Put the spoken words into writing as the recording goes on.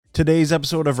Today's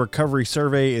episode of Recovery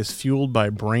Survey is fueled by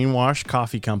Brainwash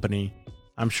Coffee Company.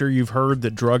 I'm sure you've heard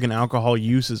that drug and alcohol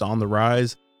use is on the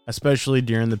rise, especially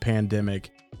during the pandemic,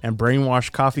 and Brainwash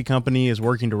Coffee Company is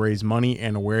working to raise money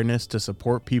and awareness to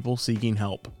support people seeking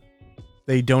help.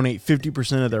 They donate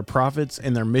 50% of their profits,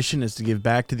 and their mission is to give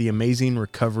back to the amazing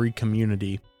recovery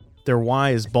community. Their why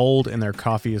is bold and their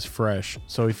coffee is fresh,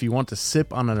 so if you want to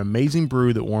sip on an amazing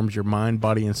brew that warms your mind,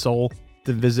 body, and soul,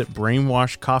 then visit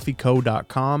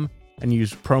brainwashcoffeeco.com and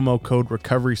use promo code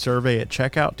RECOVERYSURVEY at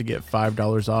checkout to get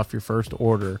 $5 off your first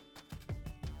order.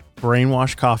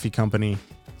 Brainwash Coffee Company.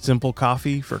 Simple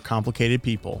coffee for complicated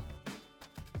people.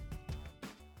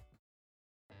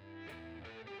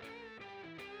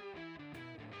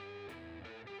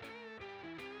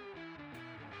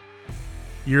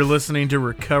 You're listening to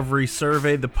Recovery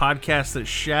Survey, the podcast that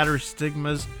shatters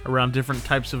stigmas around different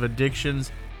types of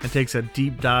addictions and takes a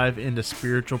deep dive into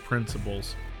spiritual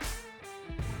principles.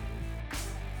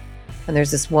 And there's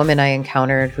this woman I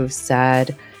encountered who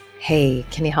said, "Hey,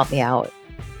 can you help me out?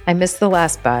 I missed the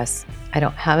last bus. I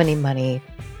don't have any money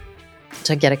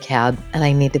to get a cab, and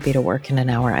I need to be to work in an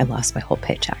hour. I lost my whole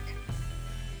paycheck."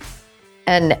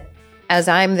 And as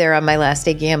I'm there on my last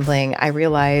day gambling, I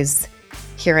realize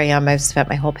here I am, I've spent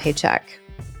my whole paycheck.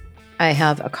 I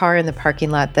have a car in the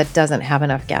parking lot that doesn't have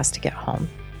enough gas to get home.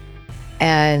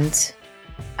 And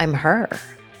I'm her.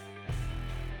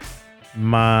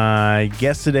 My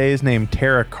guest today is named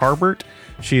Tara Carbert.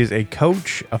 She is a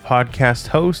coach, a podcast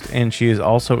host, and she is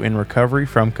also in recovery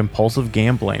from compulsive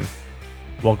gambling.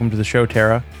 Welcome to the show,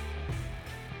 Tara.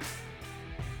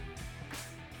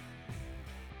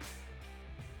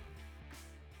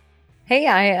 Hey,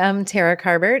 I am Tara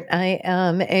Carbert. I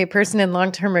am a person in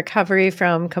long-term recovery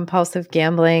from compulsive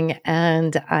gambling,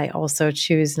 and I also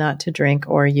choose not to drink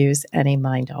or use any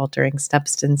mind-altering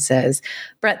substances.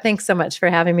 Brett, thanks so much for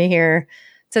having me here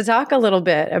to talk a little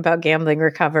bit about gambling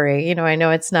recovery. You know, I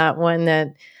know it's not one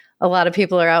that a lot of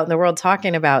people are out in the world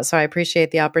talking about, so I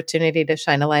appreciate the opportunity to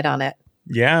shine a light on it.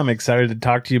 Yeah, I'm excited to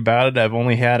talk to you about it. I've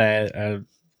only had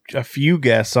a few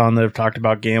guests on that have talked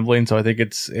about gambling, so I think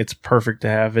it's perfect to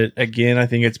have it again. I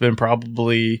think it's been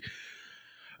probably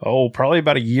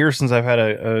about a year since I've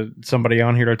had somebody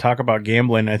on here to talk about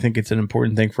gambling. I think it's an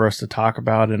important thing for us to talk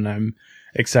about, and I'm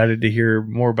excited to hear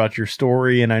more about your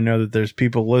story. And I know that there's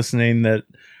people listening that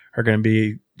are going to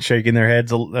be shaking their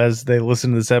heads as they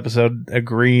listen to this episode,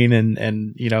 agreeing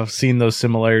and you know, seeing those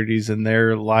similarities in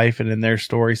their life and in their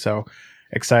story. So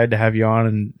excited to have you on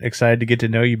and excited to get to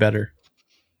know you better.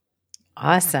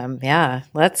 Awesome. Yeah.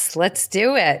 Let's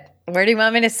do it. Where do you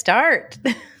want me to start?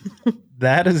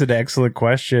 That is an excellent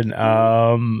question.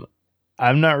 I'm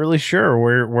not really sure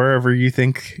wherever you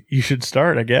think you should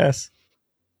start, I guess.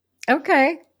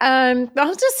 Okay.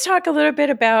 I'll just talk a little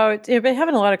bit about, I've been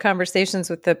having a lot of conversations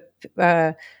with the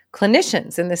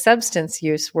clinicians in the substance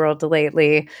use world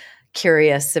lately,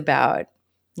 curious about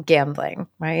gambling,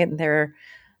 right? And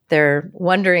they're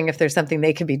wondering if there's something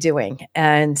they could be doing.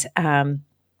 And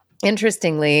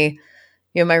interestingly,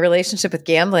 you know, my relationship with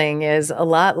gambling is a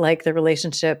lot like the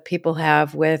relationship people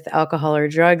have with alcohol or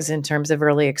drugs in terms of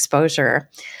early exposure.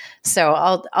 So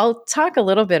I'll talk a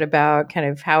little bit about kind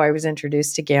of how I was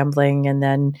introduced to gambling and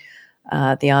then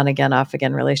the on again, off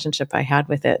again relationship I had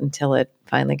with it until it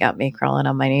finally got me crawling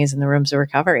on my knees in the rooms of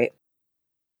recovery.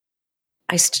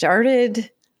 I started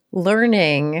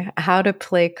learning how to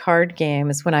play card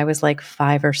games when I was like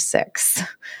 5 or 6.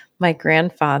 My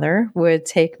grandfather would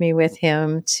take me with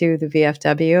him to the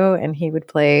VFW, and he would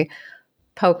play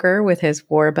poker with his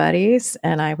war buddies,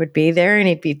 and I would be there, and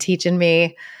he'd be teaching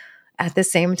me at the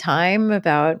same time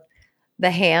about the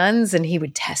hands, and he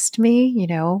would test me, you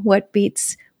know, what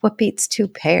beats 2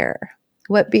 pair,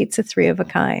 what beats a 3 of a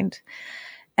kind.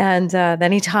 And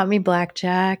then he taught me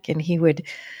blackjack, and he would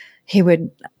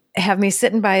have me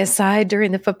sitting by his side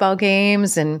during the football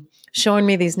games and showing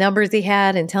me these numbers he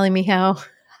had and telling me how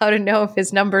to know if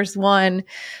his numbers won,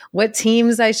 what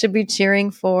teams I should be cheering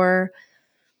for.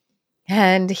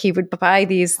 And he would buy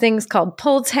these things called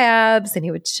pull tabs, and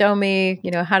he would show me, you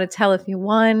know, how to tell if you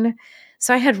won.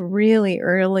 So I had really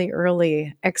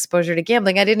early exposure to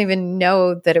gambling. I didn't even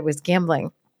know that it was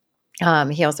gambling.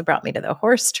 He also brought me to the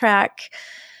horse track.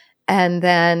 And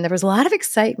then there was a lot of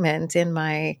excitement in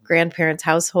my grandparents'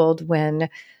 household when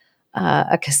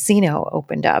a casino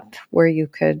opened up where you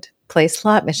could play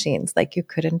slot machines like you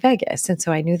could in Vegas. And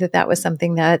so I knew that was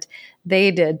something that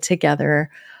they did together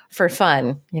for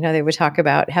fun. You know, they would talk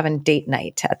about having date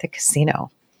night at the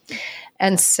casino.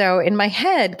 And so in my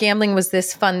head, gambling was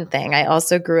this fun thing. I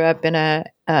also grew up in an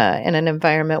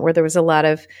environment where there was a lot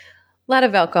of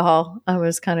alcohol. I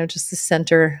was kind of just the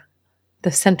center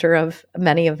the center of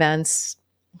many events,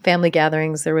 family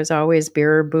gatherings. There was always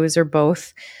beer, booze, or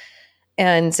both.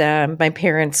 And my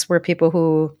parents were people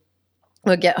who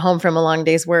would get home from a long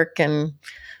day's work and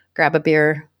grab a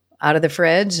beer out of the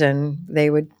fridge, and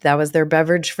that was their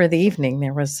beverage for the evening.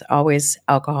 There was always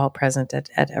alcohol present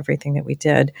at everything that we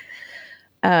did.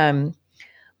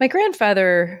 My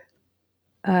grandfather,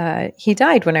 he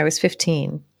died when I was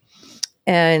 15.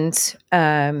 And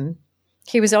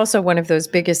he was also one of the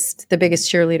biggest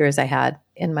cheerleaders I had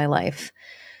in my life.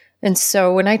 And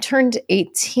so when I turned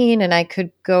 18 and I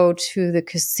could go to the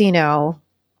casino,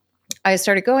 I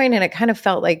started going, and it kind of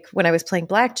felt like when I was playing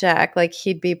blackjack, like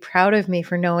he'd be proud of me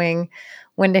for knowing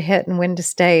when to hit and when to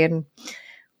stay and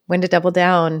when to double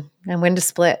down and when to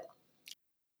split.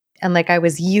 And like I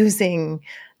was using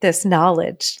this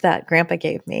knowledge that Grandpa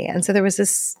gave me. And so there was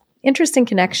this interesting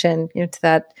connection,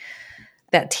 to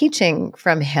that teaching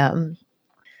from him.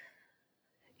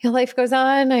 Life goes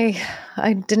on.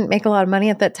 I didn't make a lot of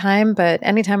money at that time, but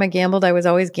anytime I gambled, I was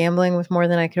always gambling with more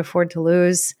than I could afford to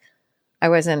lose. I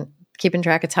wasn't keeping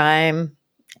track of time.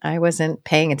 I wasn't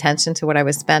paying attention to what I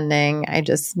was spending. I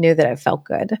just knew that it felt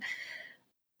good.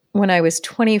 When I was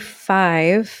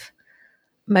 25,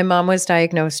 my mom was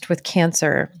diagnosed with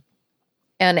cancer.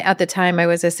 And at the time, I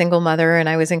was a single mother, and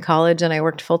I was in college, and I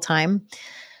worked full time.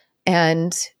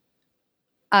 And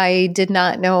I did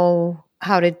not know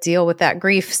how to deal with that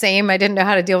grief. I didn't know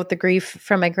how to deal with the grief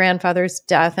from my grandfather's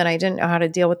death, and I didn't know how to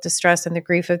deal with the stress and the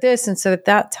grief of this. And so at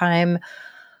that time,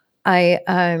 I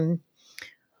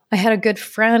had a good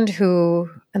friend who,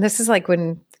 and this is like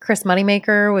when Chris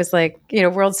Moneymaker was like,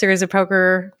 World Series of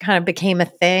Poker kind of became a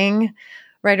thing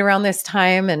right around this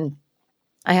time. And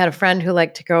I had a friend who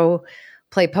liked to go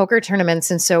play poker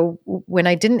tournaments. And so when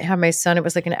I didn't have my son, it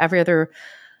was like every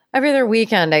other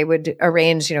weekend I would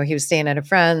arrange, he was staying at a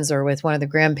friend's or with one of the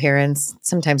grandparents,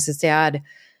 sometimes his dad.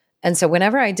 And so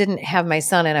whenever I didn't have my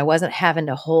son and I wasn't having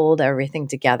to hold everything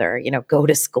together, go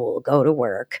to school, go to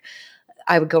work,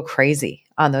 I would go crazy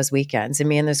on those weekends. And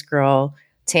me and this girl,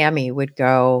 Tammy, would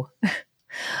go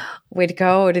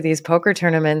to these poker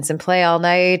tournaments and play all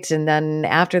night. And then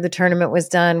after the tournament was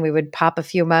done, we would pop a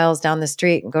few miles down the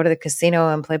street and go to the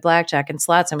casino and play blackjack and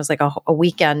slots. And it was like a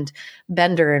weekend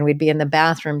bender. And we'd be in the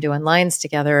bathroom doing lines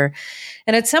together.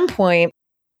 And at some point,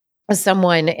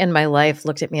 someone in my life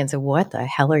looked at me and said, "What the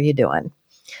hell are you doing?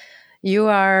 You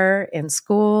are in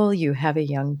school. You have a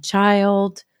young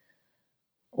child.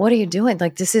 What are you doing?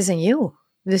 Like, this isn't you.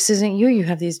 This isn't you. You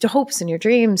have these hopes and your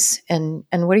dreams, and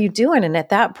what are you doing?" And at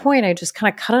that point, I just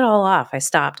kind of cut it all off. I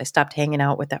stopped hanging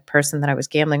out with that person that I was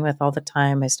gambling with all the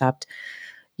time. I stopped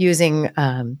using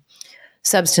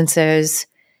substances,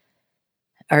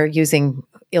 or using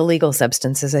illegal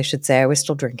substances, I should say. I was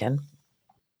still drinking.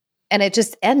 And it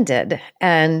just ended.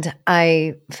 And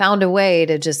I found a way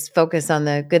to just focus on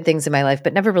the good things in my life,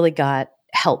 but never really got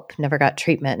help, never got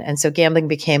treatment. And so gambling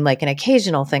became like an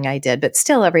occasional thing I did, but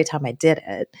still every time I did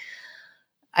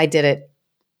it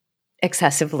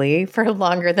excessively for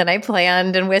longer than I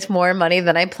planned and with more money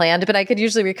than I planned. But I could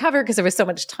usually recover because there was so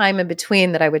much time in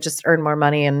between that I would just earn more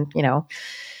money and,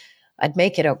 I'd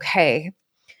make it okay.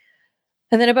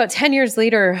 And then about 10 years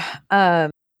later,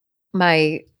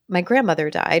 my grandmother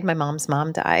died. My mom's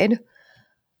mom died.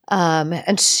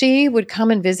 And she would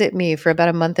come and visit me for about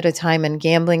a month at a time, and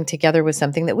gambling together was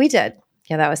something that we did.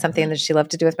 That was something that she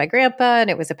loved to do with my grandpa, and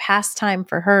it was a pastime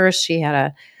for her. She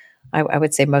had I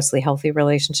would say, mostly healthy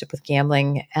relationship with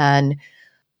gambling, and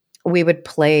we would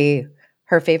play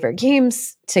her favorite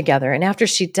games together. And after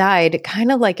she died,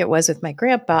 kind of like it was with my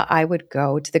grandpa, I would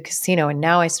go to the casino, and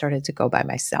now I started to go by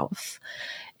myself,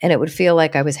 and it would feel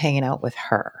like I was hanging out with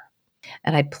her.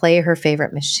 And I'd play her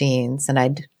favorite machines, and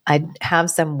I'd have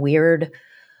some weird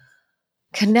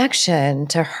connection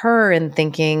to her and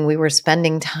thinking we were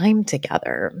spending time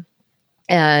together.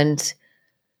 And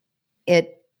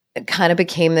it kind of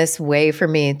became this way for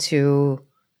me to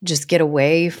just get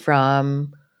away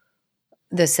from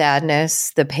the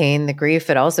sadness, the pain, the grief.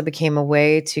 It also became a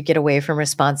way to get away from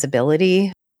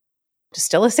responsibility.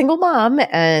 Still a single mom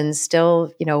and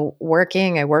still,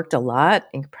 working. I worked a lot.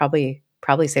 You could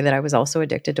probably say that I was also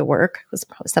addicted to work. I was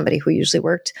probably somebody who usually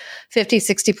worked 50,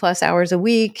 60 plus hours a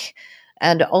week,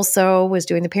 and also was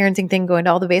doing the parenting thing, going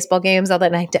to all the baseball games, all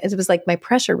that. And it was like my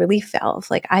pressure relief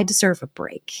valve. Like, I deserve a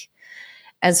break.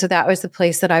 And so that was the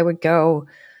place that I would go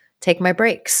take my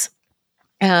breaks.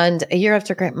 And a year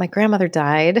after my grandmother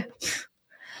died,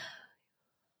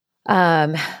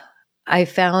 I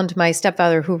found my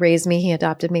stepfather who raised me. He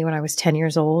adopted me when I was 10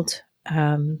 years old.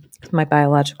 My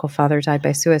biological father died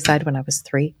by suicide when I was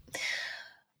 3.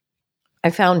 I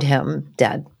found him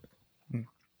dead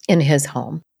in his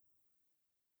home.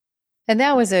 And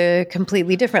that was a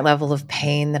completely different level of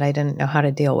pain that I didn't know how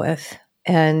to deal with.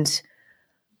 And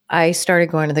I started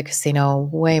going to the casino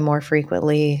way more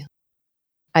frequently.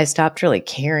 I stopped really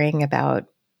caring about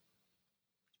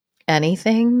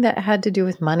anything that had to do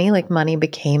with money. Like money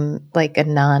became like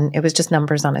it was just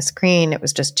numbers on a screen. It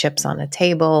was just chips on a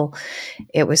table.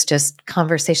 It was just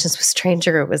conversations with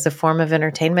stranger. It was a form of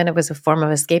entertainment. It was a form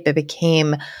of escape. It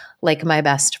became like my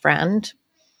best friend,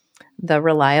 the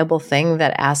reliable thing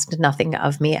that asked nothing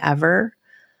of me ever,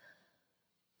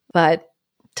 but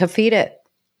to feed it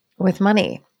with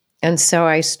money. And so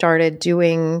I started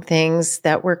doing things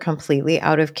that were completely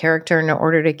out of character in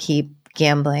order to keep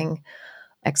gambling,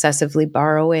 excessively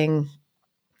borrowing,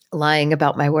 lying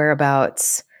about my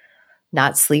whereabouts,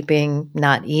 not sleeping,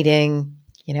 not eating,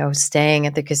 staying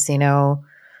at the casino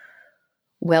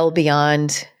well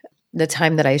beyond the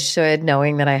time that I should,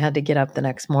 knowing that I had to get up the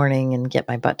next morning and get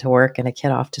my butt to work and a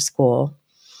kid off to school.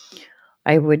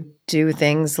 I would do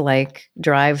things like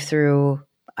drive through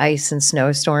ice and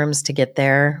snowstorms to get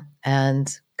there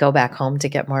and go back home to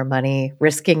get more money,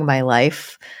 risking my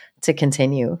life to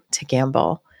continue to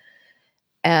gamble.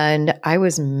 And I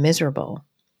was miserable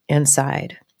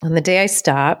inside. On the day I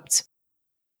stopped,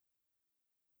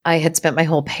 I had spent my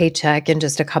whole paycheck in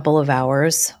just a couple of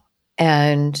hours.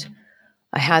 And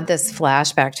I had this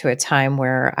flashback to a time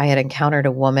where I had encountered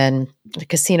a woman at a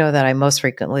casino that I most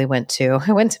frequently went to.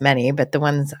 I went to many, but the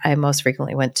ones I most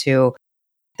frequently went to,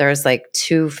 there's like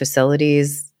two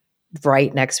facilities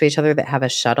right next to each other that have a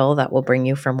shuttle that will bring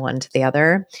you from one to the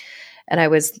other. And I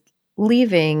was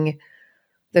leaving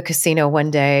the casino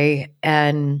one day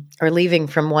or leaving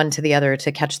from one to the other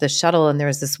to catch the shuttle. And there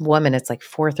was this woman, it's like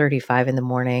 4:35 in the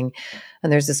morning.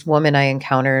 And there's this woman I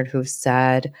encountered who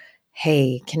said,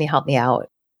 "Hey, can you help me out?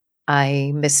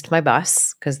 I missed my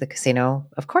bus," because the casino,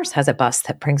 of course, has a bus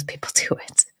that brings people to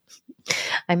it.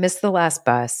 "I missed the last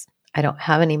bus. I don't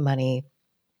have any money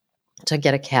to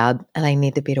get a cab, and I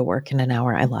need to be to work in an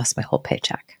hour. I lost my whole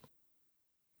paycheck."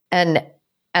 And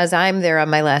as I'm there on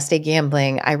my last day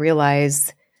gambling, I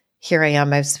realize, here I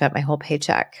am, I've spent my whole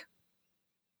paycheck.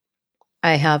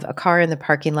 I have a car in the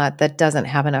parking lot that doesn't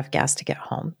have enough gas to get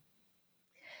home.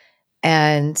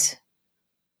 And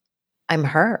I'm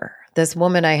her. This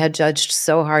woman I had judged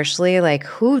so harshly, like,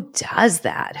 who does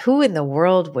that? Who in the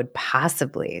world would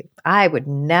possibly? I would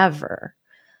never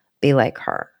be like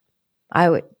her.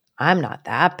 I'm not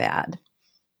that bad.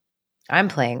 I'm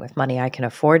playing with money I can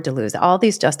afford to lose. All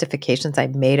these justifications I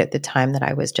made at the time that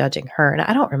I was judging her. And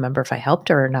I don't remember if I helped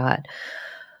her or not.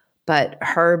 But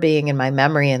her being in my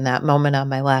memory in that moment on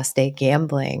my last day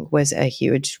gambling was a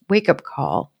huge wake-up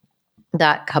call.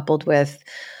 That, coupled with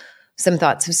some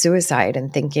thoughts of suicide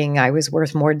and thinking I was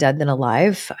worth more dead than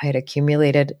alive. I had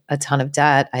accumulated a ton of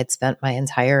debt. I'd spent my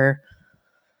entire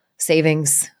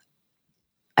savings.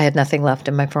 I had nothing left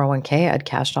in my 401k. I'd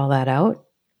cashed all that out.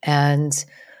 And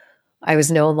I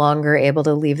was no longer able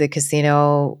to leave the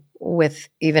casino with,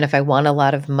 even if I won a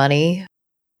lot of money,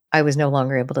 I was no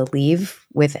longer able to leave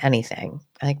with anything.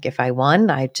 Like if I won,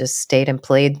 I just stayed and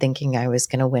played thinking I was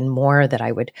going to win more, that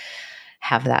I would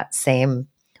have that same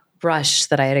rush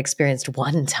that I had experienced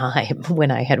one time when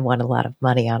I had won a lot of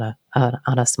money on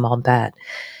a small bet.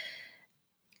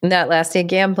 And that last day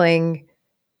gambling,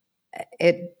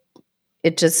 it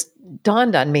just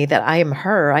dawned on me that I am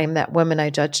her. I am that woman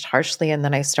I judged harshly. And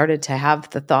then I started to have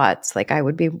the thoughts like I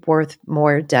would be worth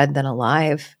more dead than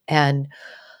alive. And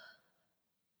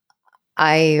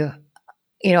I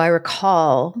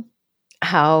recall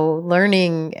how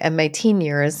learning in my teen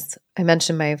years, I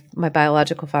mentioned my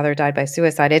biological father died by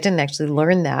suicide. I didn't actually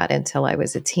learn that until I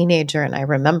was a teenager. And I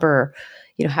remember,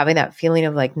 having that feeling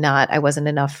of like I wasn't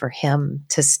enough for him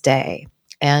to stay.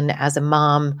 And as a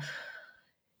mom,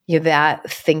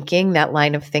 that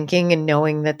line of thinking and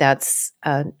knowing that that's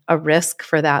a risk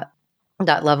for that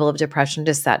level of depression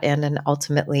to set in and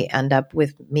ultimately end up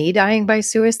with me dying by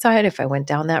suicide. If I went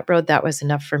down that road, that was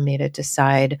enough for me to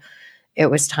decide it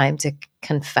was time to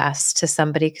confess to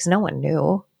somebody, because no one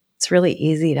knew. It's really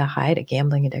easy to hide a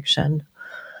gambling addiction.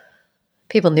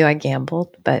 People knew I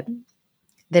gambled, but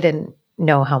they didn't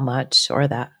know how much, or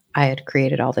that I had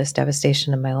created all this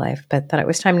devastation in my life. But that it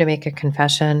was time to make a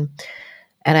confession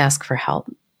and ask for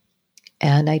help.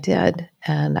 And I did.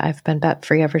 And I've been bet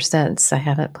free ever since. I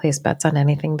haven't placed bets on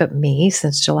anything but me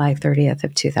since July 30th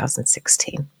of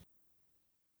 2016.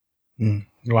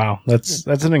 Wow. That's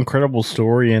an incredible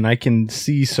story. And I can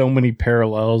see so many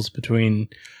parallels between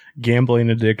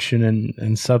gambling addiction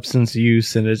and substance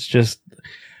use. And it's just,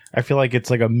 I feel like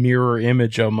it's like a mirror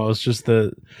image almost.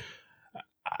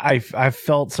 I've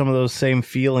felt some of those same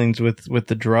feelings with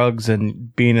the drugs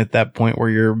and being at that point where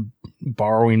you're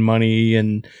borrowing money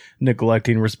and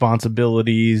neglecting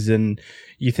responsibilities, and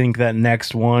you think that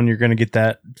next one you're going to get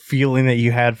that feeling that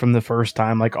you had from the first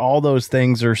time. Like, all those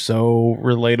things are so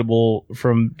relatable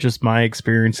from just my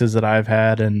experiences that I've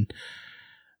had. And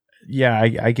yeah,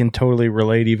 I can totally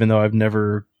relate, even though I've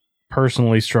never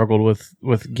personally struggled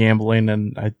with gambling,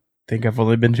 and I think I've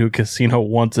only been to a casino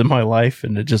once in my life,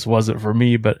 and it just wasn't for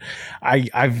me. But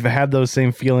I've had those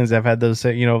same feelings. I've had those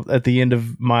same, at the end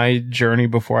of my journey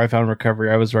before I found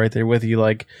recovery, I was right there with you.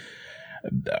 Like,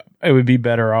 it would be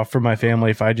better off for my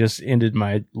family if I just ended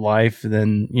my life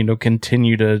than,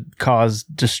 continue to cause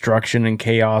destruction and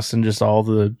chaos and just all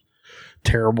the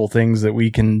terrible things that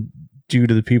we can do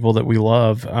to the people that we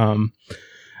love.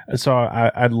 So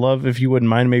I'd love if you wouldn't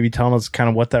mind maybe telling us kind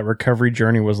of what that recovery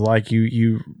journey was like.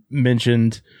 You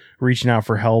mentioned reaching out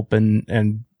for help and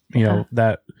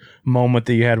that moment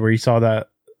that you had where you saw that,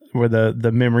 where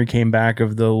the memory came back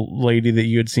of the lady that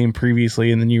you had seen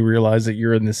previously, and then you realized that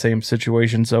you're in the same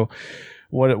situation. So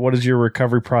what does your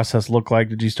recovery process look like?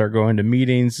 Did you start going to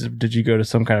meetings? Did you go to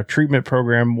some kind of treatment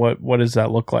program? What does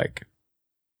that look like?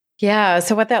 Yeah.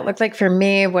 So what that looked like for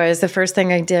me was, the first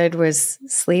thing I did was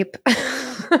sleep.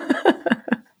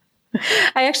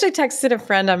 I actually texted a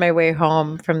friend on my way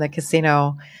home from the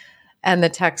casino, and the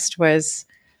text was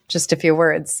just a few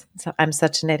words. So, I'm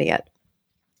such an idiot.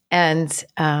 And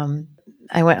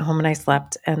I went home and I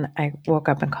slept, and I woke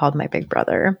up and called my big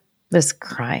brother, just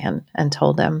crying, and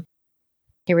told him.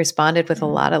 He responded with a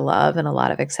lot of love and a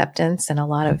lot of acceptance and a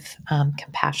lot of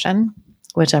compassion,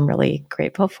 which I'm really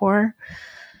grateful for.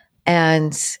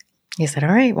 And he said,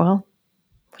 all right, well,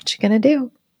 what you going to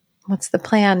do? What's the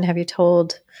plan? Have you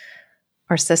told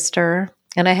our sister?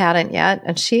 And I hadn't yet.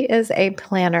 And she is a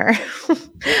planner.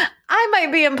 I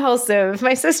might be impulsive.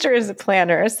 My sister is a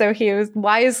planner. So he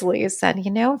wisely said,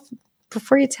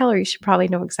 before you tell her, you should probably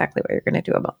know exactly what you're going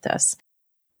to do about this.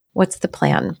 What's the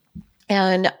plan?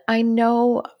 And I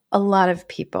know a lot of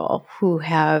people who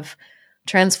have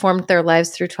transformed their lives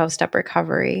through 12-step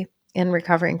recovery and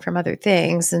recovering from other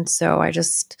things. And so I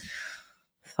just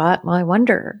thought, well, I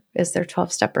wonder, is there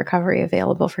 12-step recovery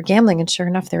available for gambling? And sure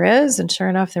enough, there is. And sure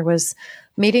enough, there was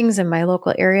meetings in my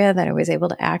local area that I was able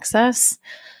to access.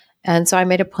 And so I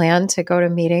made a plan to go to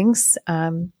meetings.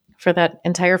 For that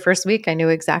entire first week, I knew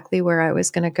exactly where I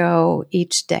was going to go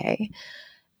each day.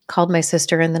 Called my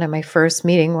sister, and then at my first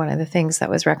meeting, one of the things that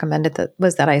was recommended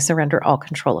was that I surrender all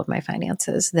control of my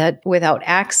finances, that without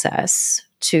access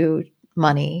to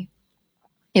money,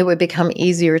 it would become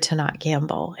easier to not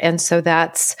gamble. And so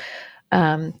that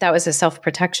was a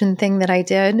self-protection thing that I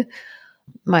did.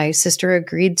 My sister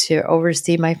agreed to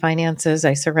oversee my finances.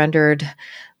 I surrendered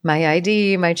my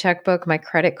ID, my checkbook, my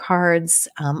credit cards,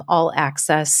 all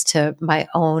access to my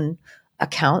own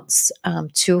accounts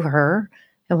to her.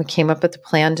 And we came up with a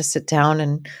plan to sit down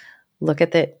and look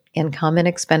at the income and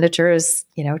expenditures,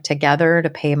 together to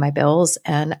pay my bills.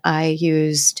 And I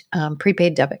used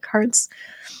prepaid debit cards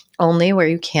only, where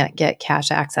you can't get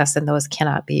cash access, and those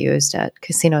cannot be used at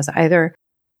casinos either,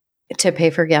 to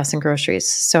pay for gas and groceries.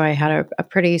 So I had a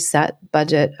pretty set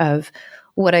budget of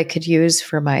what I could use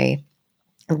for my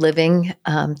living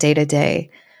day to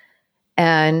day.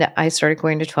 And I started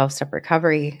going to 12-step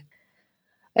recovery.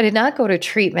 I did not go to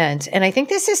treatment. And I think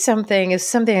this is something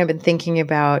I've been thinking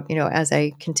about, as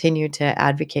I continue to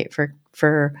advocate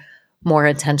for more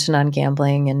attention on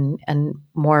gambling and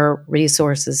more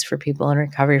resources for people in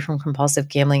recovery from compulsive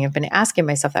gambling. I've been asking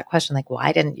myself that question, like,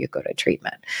 why didn't you go to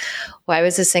treatment? Well, I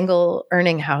was a single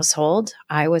earning household.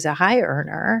 I was a high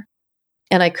earner.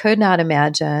 And I could not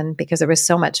imagine, because there was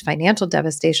so much financial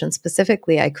devastation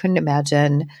specifically, I couldn't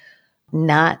imagine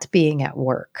not being at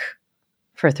work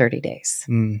for 30 days.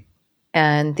 Mm.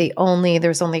 And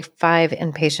there's only 5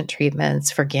 inpatient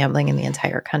treatments for gambling in the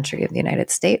entire country of the United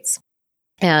States.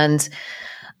 And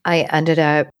I ended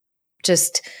up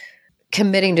just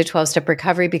committing to 12-step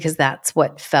recovery because that's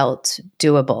what felt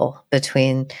doable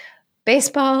between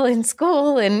baseball and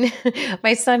school and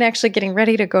my son actually getting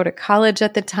ready to go to college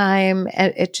at the time.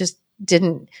 And it just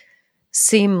didn't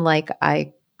seem like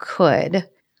I could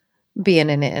be in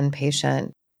an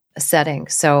inpatient setting.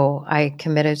 So I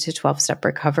committed to 12-step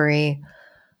recovery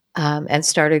and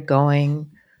started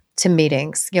going to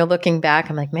meetings. Looking back,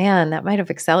 I'm like, man, that might have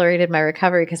accelerated my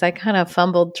recovery, because I kind of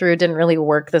fumbled through, didn't really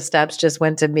work the steps, just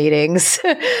went to meetings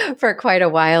for quite a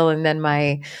while. And then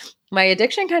my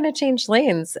addiction kind of changed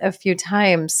lanes a few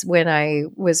times when I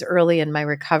was early in my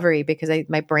recovery, because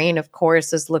my brain, of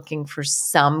course, is looking for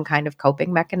some kind of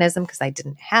coping mechanism, because I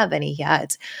didn't have any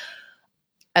yet.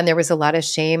 And there was a lot of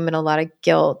shame and a lot of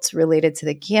guilt related to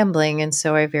the gambling. And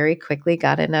so I very quickly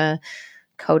got in a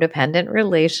codependent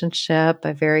relationship.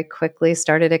 I very quickly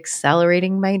started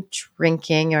accelerating my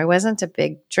drinking. I wasn't a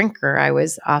big drinker. I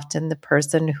was often the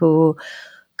person who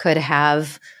could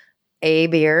have a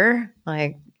beer.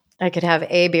 Like I could have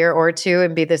a beer or two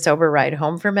and be the sober ride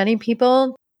home for many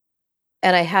people.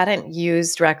 And I hadn't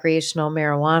used recreational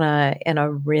marijuana in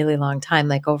a really long time,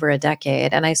 like over a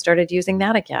decade. And I started using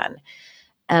that again.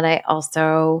 And I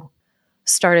also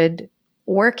started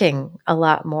working a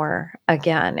lot more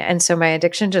again. And so my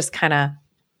addiction just kind of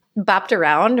bopped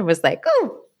around and was like,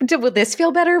 oh, will this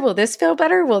feel better? Will this feel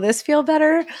better? Will this feel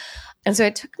better? And so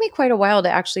it took me quite a while to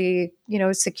actually,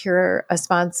 secure a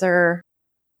sponsor,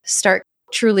 start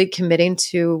truly committing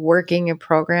to working a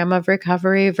program of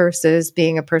recovery versus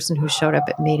being a person who showed up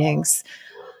at meetings.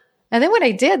 And then when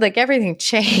I did, like everything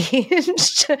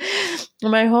changed.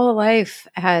 My whole life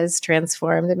has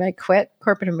transformed. And I quit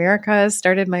corporate America,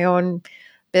 started my own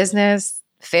business,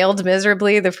 failed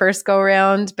miserably the first go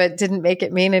round, but didn't make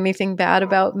it mean anything bad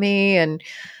about me, and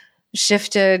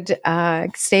shifted,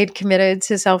 stayed committed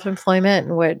to self-employment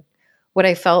and what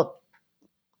I felt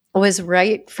was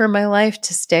right for my life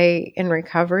to stay in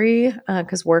recovery,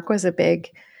 because work was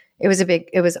it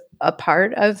was a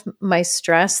part of my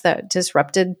stress that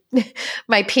disrupted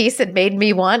my peace and made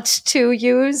me want to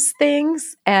use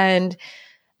things. And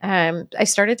I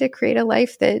started to create a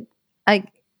life that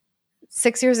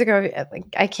 6 years ago,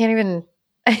 I can't even,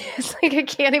 it's like, I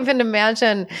can't even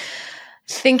imagine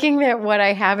thinking that what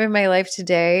I have in my life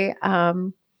today,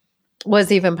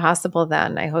 was even possible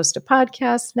then. I host a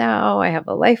podcast now. I have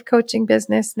a life coaching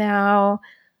business now.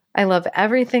 I love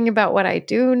everything about what I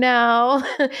do now.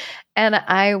 And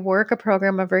I work a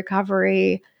program of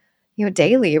recovery,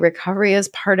 daily. Recovery is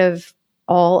part of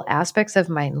all aspects of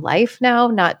my life now,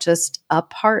 not just a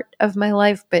part of my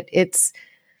life, but it's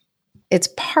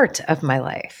part of my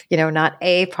life, not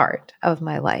a part of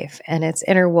my life. And it's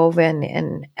interwoven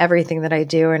in everything that I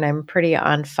do. And I'm pretty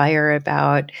on fire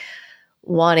about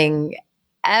wanting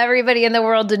everybody in the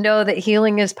world to know that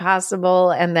healing is possible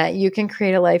and that you can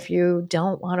create a life you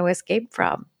don't want to escape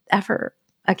from ever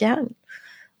again.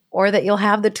 Or that you'll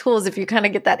have the tools if you kind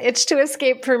of get that itch to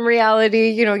escape from reality,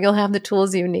 you'll have the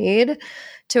tools you need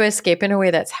to escape in a way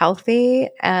that's healthy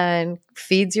and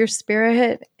feeds your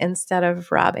spirit instead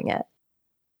of robbing it.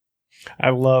 I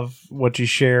love what you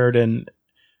shared, and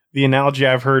the analogy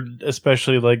I've heard,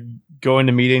 especially like going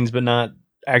to meetings but not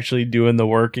actually doing the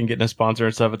work and getting a sponsor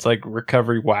and stuff. It's like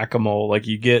recovery whack-a-mole. Like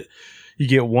you get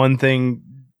one thing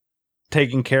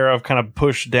taken care of, kind of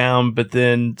pushed down, but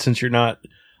then since you're not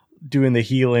doing the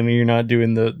healing and you're not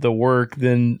doing the work,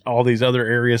 then all these other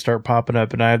areas start popping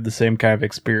up. And I have the same kind of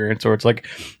experience, or it's like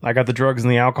I got the drugs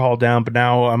and the alcohol down, but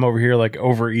now I'm over here like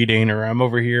overeating, or I'm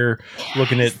over here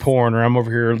looking at porn, or I'm over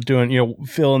here doing,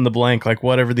 fill in the blank, like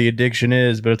whatever the addiction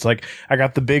is. But it's like I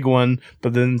got the big one,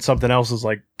 but then something else is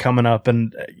like coming up.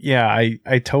 And yeah,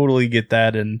 I totally get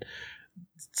that. And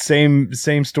same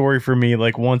story for me.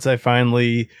 Like once I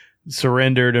finally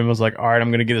surrendered and was like, all right,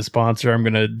 I'm going to get a sponsor. I'm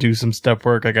going to do some step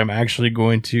work. Like I'm actually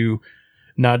going to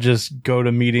not just go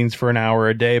to meetings for an hour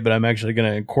a day, but I'm actually going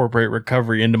to incorporate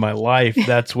recovery into my life.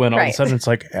 That's when all of a sudden it's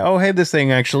like, oh, hey, this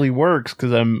thing actually works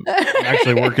because I'm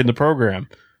actually working the program.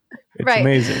 It's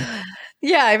amazing.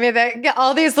 Yeah, I mean,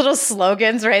 all these little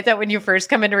slogans, right? That when you first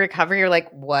come into recovery, you're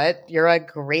like, "What? You're a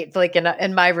great like."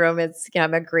 In my room, it's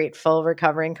I'm a grateful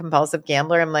recovering compulsive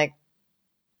gambler. I'm like,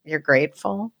 you're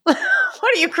grateful?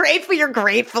 What are you grateful? You're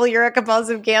grateful you're a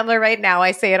compulsive gambler right now.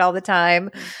 I say it all the time.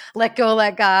 Let go,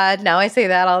 let God. Now I say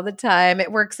that all the time.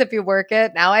 It works if you work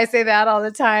it. Now I say that all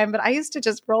the time. But I used to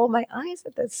just roll my eyes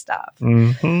at this stuff.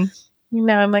 Mm-hmm.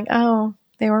 Now I'm like, oh,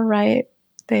 they were right.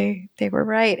 They were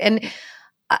right. And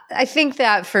I think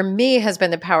that for me has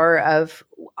been the power of,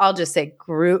 I'll just say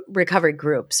recovery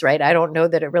groups, right? I don't know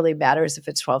that it really matters if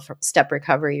it's 12-step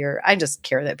recovery, or I just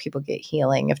care that people get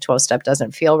healing. If 12-step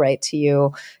doesn't feel right to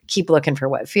you, keep looking for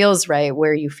what feels right,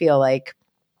 where you feel like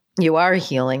you are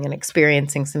healing and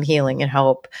experiencing some healing and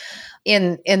hope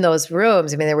in those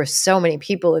rooms. I mean, there were so many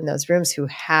people in those rooms who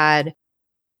had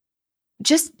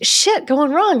just shit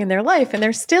going wrong in their life, and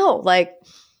they're still like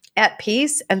at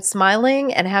peace and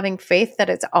smiling and having faith that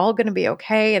it's all going to be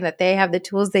okay and that they have the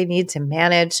tools they need to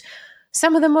manage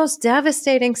some of the most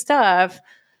devastating stuff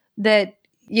that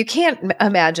you can't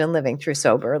imagine living through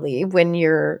soberly when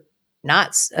you're not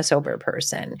a sober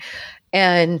person.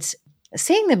 And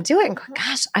seeing them do it and going,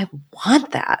 gosh, I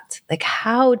want that. Like,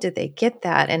 how did they get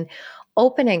that? And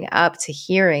opening up to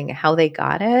hearing how they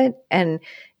got it. And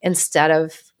instead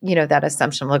of, that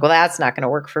assumption, like, well, that's not going to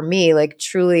work for me, like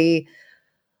truly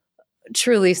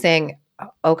truly saying,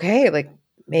 okay, like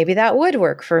maybe that would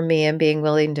work for me, and being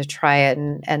willing to try it.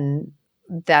 And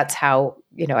that's how,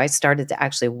 I started to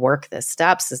actually work the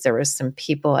steps, as there was some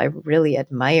people I really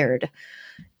admired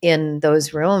in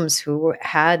those rooms who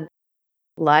had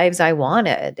lives I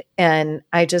wanted. And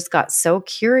I just got so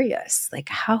curious, like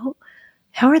how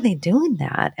are they doing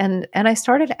that? And I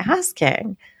started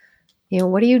asking,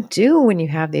 what do you do when you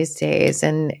have these days?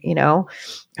 And,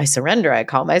 I surrender. I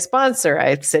call my sponsor.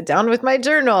 I sit down with my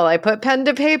journal. I put pen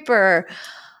to paper.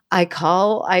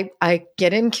 I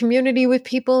get in community with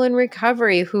people in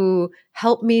recovery who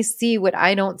help me see what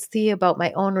I don't see about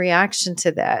my own reaction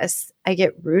to this. I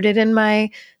get rooted in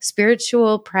my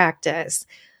spiritual practice.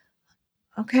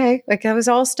 Okay. Like that was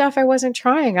all stuff I wasn't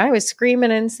trying. I was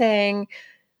screaming and saying,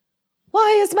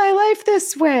 why is my life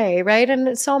this way? Right.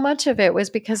 And so much of it was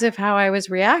because of how I was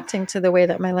reacting to the way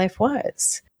that my life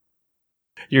was.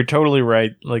 You're totally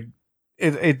right. Like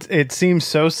it seems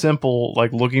so simple,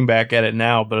 like looking back at it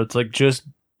now, but it's like, just,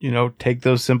 take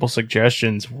those simple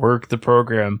suggestions, work the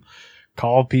program,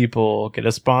 call people, get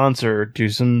a sponsor, do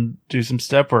some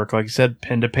step work. Like you said,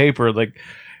 pen to paper. Like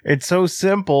it's so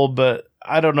simple, but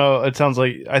I don't know. It sounds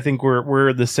like, I think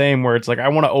we're the same, where it's like, I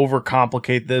want to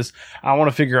overcomplicate this. I want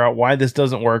to figure out why this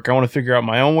doesn't work. I want to figure out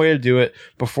my own way to do it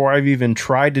before I've even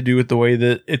tried to do it the way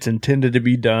that it's intended to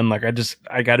be done. Like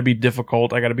I got to be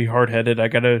difficult. I got to be hard headed. I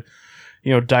got to,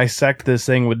 dissect this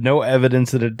thing with no evidence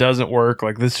that it doesn't work.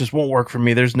 Like this just won't work for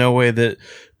me. There's no way that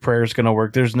prayer's going to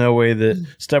work. There's no way that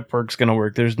step work's going to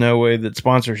work. There's no way that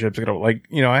sponsorship's going to, like,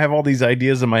 I have all these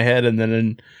ideas in my head, and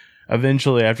then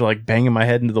eventually after like banging my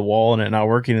head into the wall and it not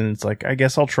working, and it's like, I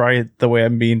guess I'll try it the way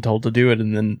I'm being told to do it.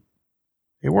 And then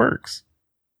it works.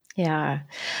 Yeah.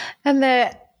 And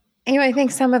I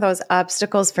think some of those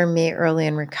obstacles for me early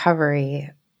in recovery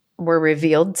were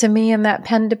revealed to me in that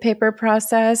pen to paper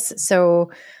process.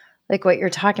 So like what you're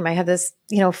talking about, I have this,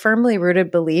 firmly rooted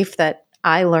belief that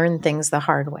I learn things the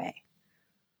hard way.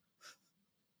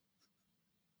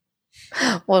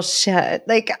 Well, shit.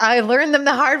 Like I learned them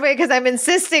the hard way because I'm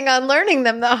insisting on learning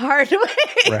them the hard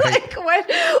way. Right. Like what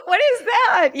is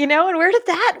that? And where did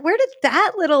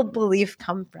that little belief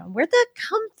come from? Where'd that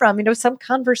come from? Some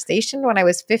conversation when I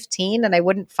was 15 and I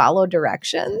wouldn't follow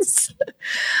directions.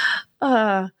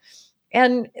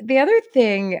 And the other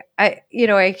thing, I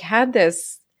had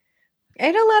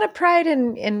a lot of pride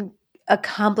in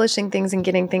accomplishing things and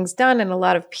getting things done, and a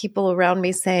lot of people around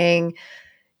me saying,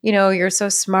 you're so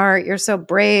smart, you're so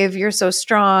brave, you're so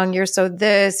strong, you're so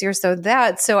this, you're so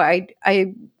that. So I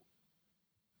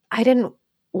didn't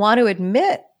want to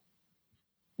admit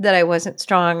that I wasn't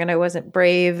strong and I wasn't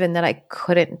brave and that I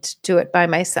couldn't do it by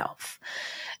myself.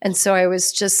 And so I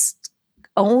was just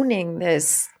owning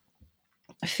this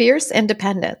fierce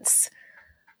independence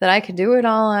that I could do it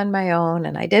all on my own,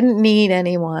 and I didn't need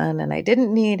anyone, and I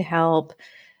didn't need help.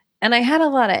 And I had a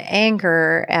lot of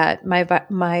anger at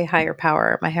my higher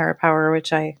power,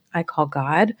 which I call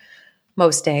God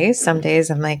most days. Some days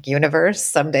I'm like universe.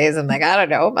 Some days I'm like, I don't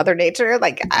know, Mother Nature.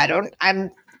 Like,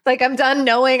 I'm done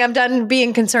knowing, I'm done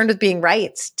being concerned with being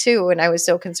right too. And I was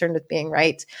so concerned with being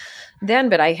right then,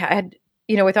 but I had,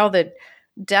 with all the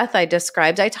death I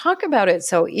described, I talk about it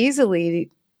so easily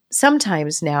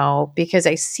sometimes now because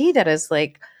I see that as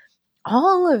like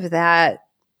all of that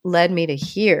led me to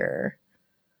here,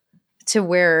 to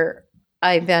where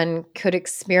I then could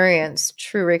experience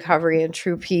true recovery and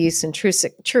true peace and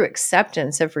true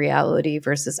acceptance of reality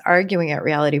versus arguing at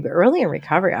reality. But early in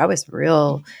recovery, I was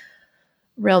real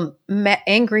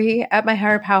angry at my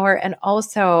higher power. And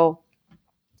also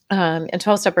in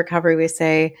 12-step recovery, we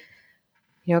say,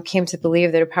 came to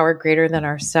believe that a power greater than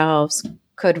ourselves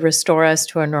could restore us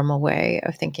to a normal way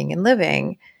of thinking and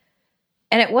living.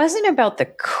 And it wasn't about the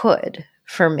could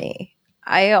for me.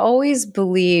 I always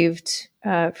believed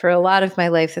for a lot of my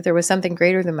life that there was something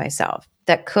greater than myself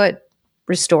that could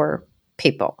restore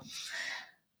people.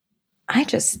 I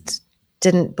just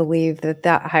didn't believe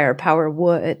that higher power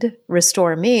would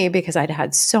restore me because I'd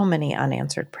had so many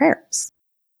unanswered prayers.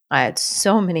 I had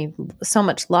so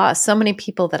much loss, so many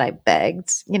people that I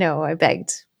begged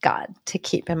God to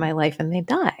keep in my life, and they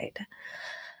died.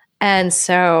 And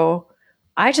so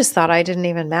I just thought I didn't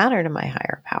even matter to my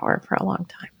higher power for a long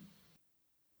time.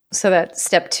 So that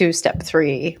step 2, step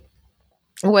 3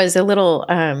 was a little,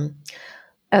 not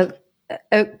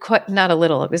a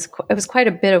little. It was quite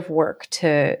a bit of work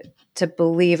to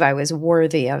believe I was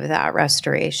worthy of that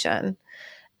restoration,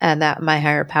 and that my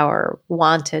higher power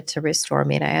wanted to restore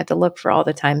me. And I had to look for all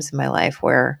the times in my life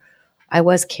where I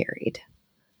was carried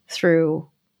through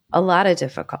a lot of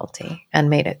difficulty and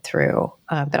made it through,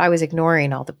 but I was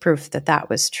ignoring all the proof that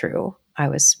was true. I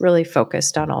was really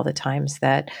focused on all the times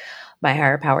that my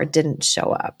higher power didn't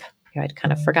show up. I'd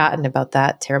kind of forgotten about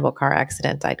that terrible car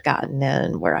accident I'd gotten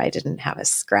in where I didn't have a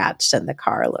scratch and the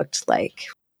car looked like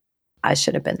I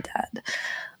should have been dead.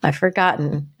 I've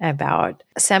forgotten about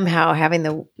somehow having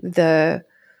the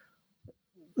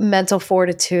mental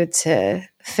fortitude to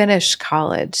finish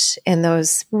college in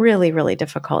those really, really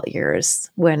difficult years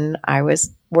when I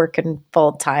was working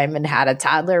full time and had a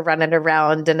toddler running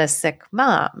around and a sick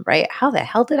mom, right? How the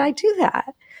hell did I do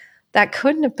that? That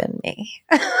couldn't have been me.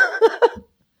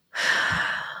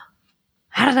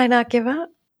 How did I not give up?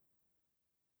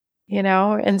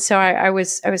 And so I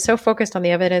was so focused on the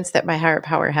evidence that my higher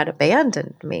power had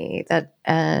abandoned me that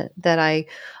I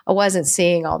wasn't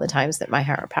seeing all the times that my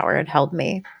higher power had held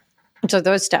me. So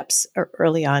those steps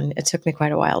early on, it took me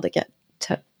quite a while to get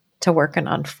to working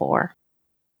on 4.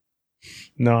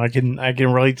 No, I can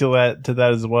relate to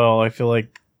that as well. I feel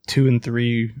like 2 and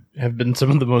 3 have been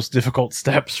some of the most difficult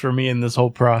steps for me in this whole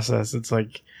process. It's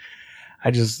like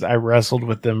I wrestled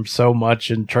with them so much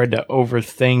and tried to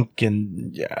overthink,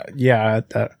 and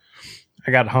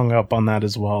I got hung up on that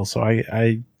as well. So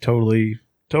I totally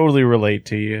relate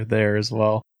to you there as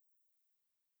well.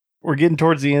 We're getting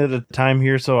towards the end of the time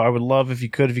here, so I would love if you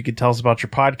could tell us about your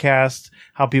podcast,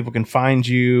 how people can find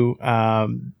you.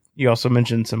 You also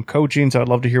mentioned some coaching, so I'd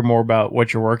love to hear more about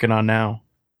what you're working on now.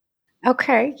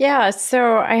 Okay. Yeah.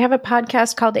 So I have a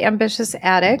podcast called Ambitious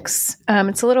Addicts.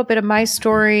 It's a little bit of my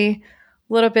story,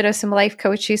 a little bit of some life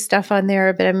coachy stuff on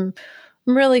there, but I'm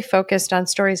really focused on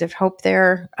stories of hope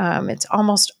there. It's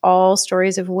almost all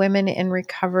stories of women in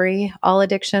recovery, all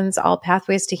addictions, all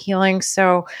pathways to healing.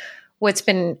 So what's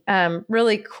been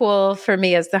really cool for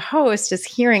me as the host is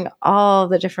hearing all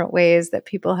the different ways that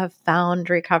people have found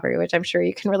recovery, which I'm sure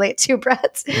you can relate to,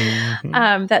 Brett.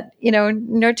 Mm-hmm. That,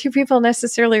 no two people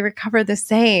necessarily recover the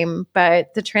same,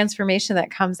 but the transformation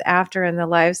that comes after in the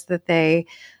lives that they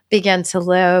begin to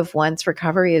live once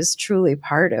recovery is truly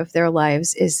part of their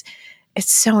lives it's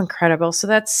so incredible. So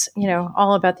that's,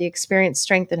 all about the experience,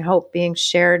 strength, and hope being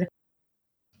shared.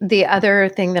 The other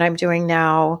thing that I'm doing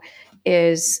now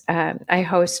is I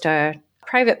host a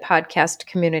private podcast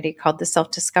community called the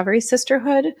Self-Discovery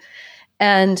Sisterhood.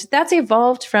 And that's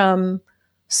evolved from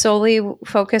solely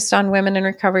focused on women in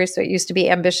recovery. So it used to be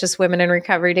Ambitious Women in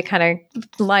Recovery to kind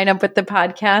of line up with the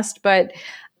podcast. But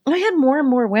I had more and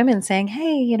more women saying,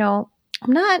 hey, I'm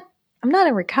not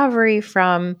in recovery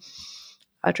from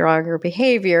a drug or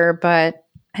behavior, but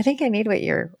I think I need what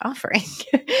you're offering.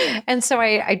 And so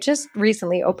I just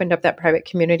recently opened up that private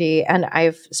community, and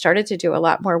I've started to do a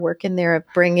lot more work in there of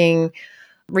bringing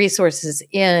resources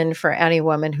in for any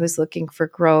woman who's looking for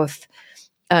growth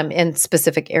in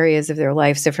specific areas of their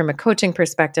life. So from a coaching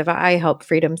perspective, I help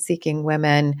freedom-seeking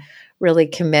women really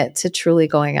commit to truly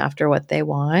going after what they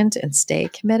want and stay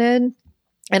committed.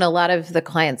 And a lot of the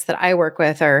clients that I work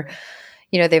with are,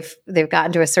 they've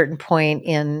gotten to a certain point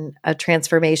in a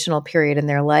transformational period in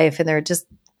their life, and they're just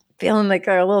feeling like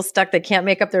they're a little stuck. They can't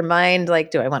make up their mind.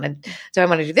 Like, do I want to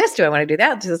do this? Do I want to do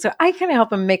that? So I kind of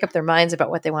help them make up their minds about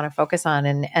what they want to focus on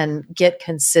and get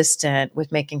consistent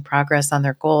with making progress on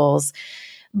their goals.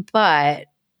 But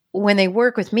when they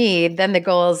work with me, then the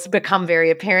goals become very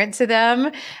apparent to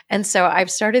them. And so I've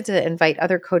started to invite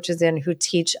other coaches in who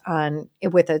teach on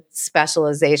with a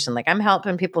specialization. Like, I'm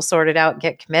helping people sort it out,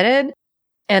 get committed.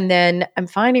 And then I'm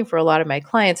finding for a lot of my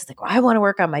clients, it's like, well, I want to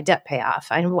work on my debt payoff.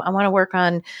 I want to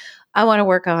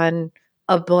work on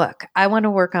a book. I want to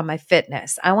work on my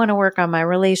fitness. I want to work on my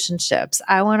relationships.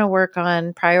 I want to work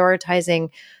on prioritizing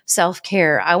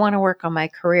self-care. I want to work on my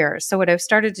career. So what I've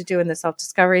started to do in the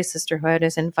Self-Discovery Sisterhood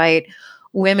is invite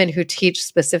women who teach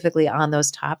specifically on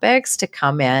those topics to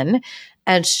come in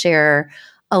and share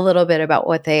a little bit about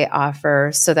what they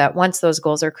offer, so that once those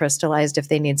goals are crystallized, if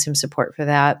they need some support for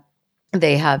that,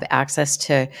 they have access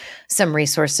to some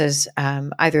resources,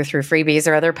 either through freebies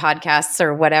or other podcasts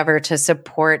or whatever, to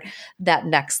support that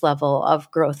next level of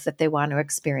growth that they want to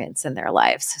experience in their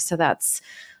lives. So that's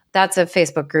a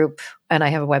Facebook group, and I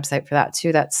have a website for that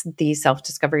too. That's the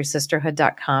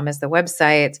selfdiscoverysisterhood.com is the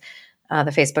website.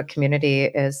 The Facebook community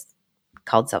is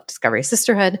called Self-Discovery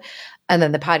Sisterhood. And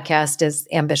then the podcast is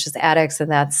Ambitious Addicts. And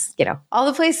that's, all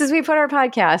the places we put our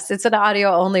podcast. It's an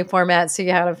audio only format. So you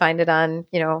have to find it on,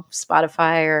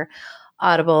 Spotify or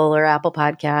Audible or Apple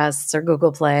Podcasts or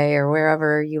Google Play or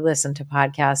wherever you listen to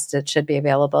podcasts. It should be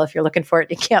available. If you're looking for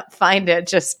it, you can't find it,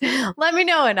 just let me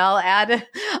know and I'll add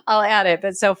it.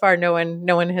 But so far, no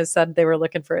one has said they were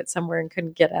looking for it somewhere and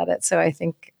couldn't get at it. So I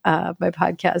think my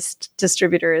podcast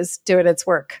distributor is doing its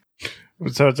work.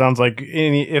 So it sounds like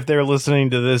if they're listening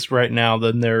to this right now,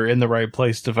 then they're in the right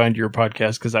place to find your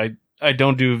podcast, because I I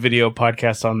don't do video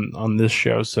podcasts on this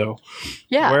show. So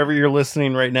yeah, wherever you're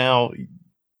listening right now,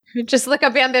 just look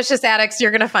up Ambitious Addicts.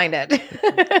 You're going to find it.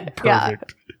 perfect. Yeah.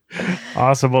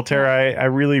 Awesome. Well, Tara, I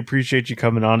really appreciate you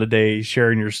coming on today,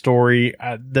 sharing your story.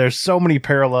 There's so many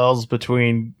parallels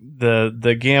between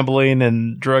the gambling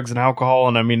and drugs and alcohol.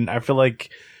 And I mean, I feel like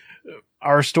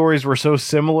our stories were so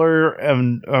similar.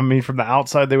 And I mean, from the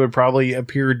outside, they would probably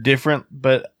appear different,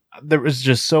 but there was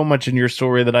just so much in your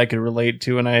story that I could relate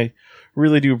to. And I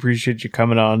really do appreciate you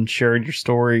coming on, sharing your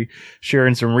story,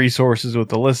 sharing some resources with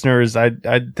the listeners. I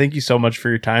thank you so much for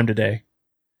your time today.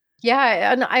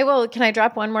 Yeah, and I will. Can I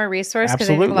drop one more resource? Because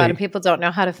I think a lot of people don't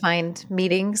know how to find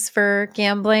meetings for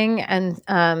gambling. And,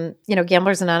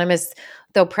 Gamblers Anonymous,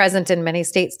 though present in many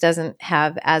states, doesn't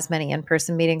have as many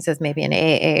in-person meetings as maybe an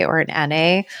AA or an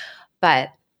NA. But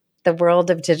the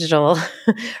world of digital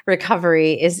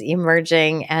recovery is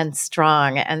emerging and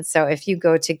strong. And so if you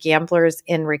go to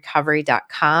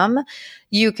gamblersinrecovery.com,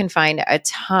 you can find a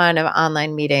ton of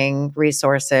online meeting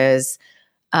resources,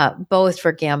 both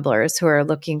for gamblers who are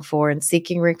looking for and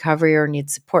seeking recovery or need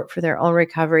support for their own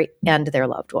recovery and their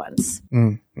loved ones.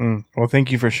 Well,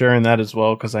 thank you for sharing that as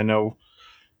well, because I know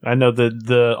that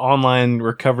the online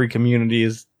recovery community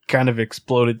has kind of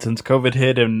exploded since COVID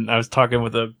hit, and I was talking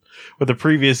with a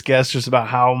previous guest just about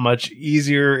how much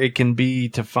easier it can be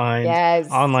to find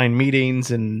online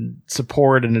meetings and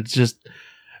support, and it's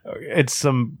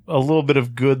a little bit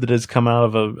of good that has come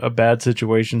out of a bad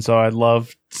situation. So I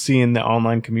love seeing the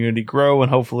online community grow,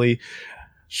 and hopefully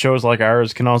shows like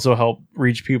ours can also help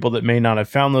reach people that may not have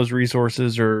found those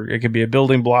resources, or it could be a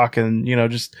building block, and,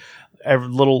 just every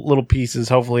little pieces.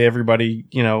 Hopefully everybody,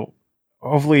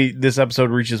 hopefully this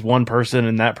episode reaches one person,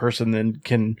 and that person then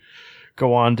can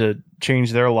go on to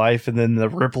change their life, and then the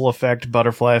ripple effect,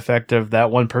 butterfly effect of that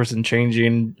one person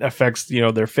changing affects,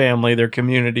 their family, their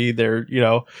community,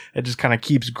 it just kind of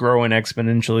keeps growing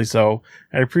exponentially. So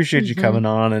I appreciate you coming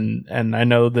on, and I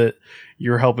know that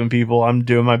you're helping people. I'm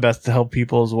doing my best to help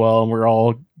people as well, and we're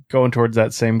all going towards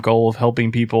that same goal of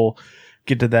helping people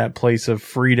get to that place of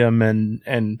freedom,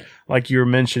 and like you were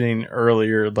mentioning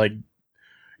earlier, like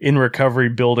in recovery,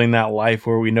 building that life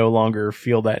where we no longer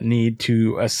feel that need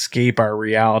to escape our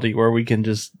reality, where we can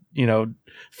just,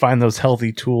 find those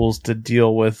healthy tools to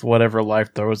deal with whatever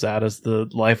life throws at us, the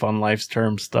life on life's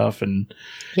terms stuff, and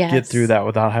get through that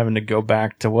without having to go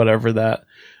back to whatever that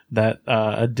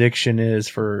addiction is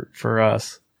for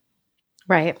us.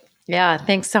 Right. Yeah.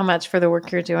 Thanks so much for the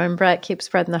work you're doing, Brett. Keep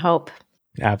spreading the hope.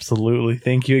 Absolutely.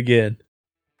 Thank you again.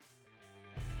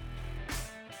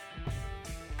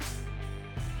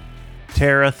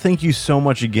 Tara, thank you so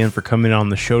much again for coming on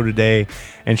the show today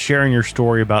and sharing your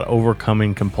story about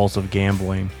overcoming compulsive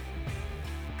gambling.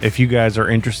 If you guys are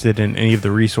interested in any of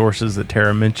the resources that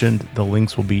Tara mentioned, the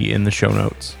links will be in the show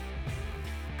notes.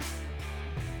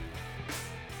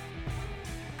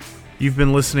 You've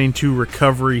been listening to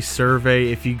Recovery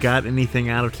Survey. If you got anything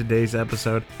out of today's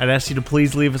episode, I'd ask you to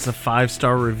please leave us a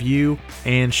 5-star review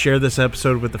and share this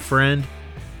episode with a friend.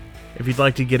 If you'd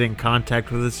like to get in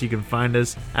contact with us, you can find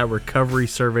us at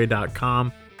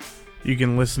recoverysurvey.com. You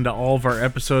can listen to all of our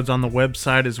episodes on the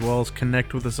website, as well as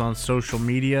connect with us on social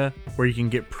media, where you can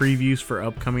get previews for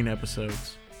upcoming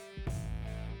episodes.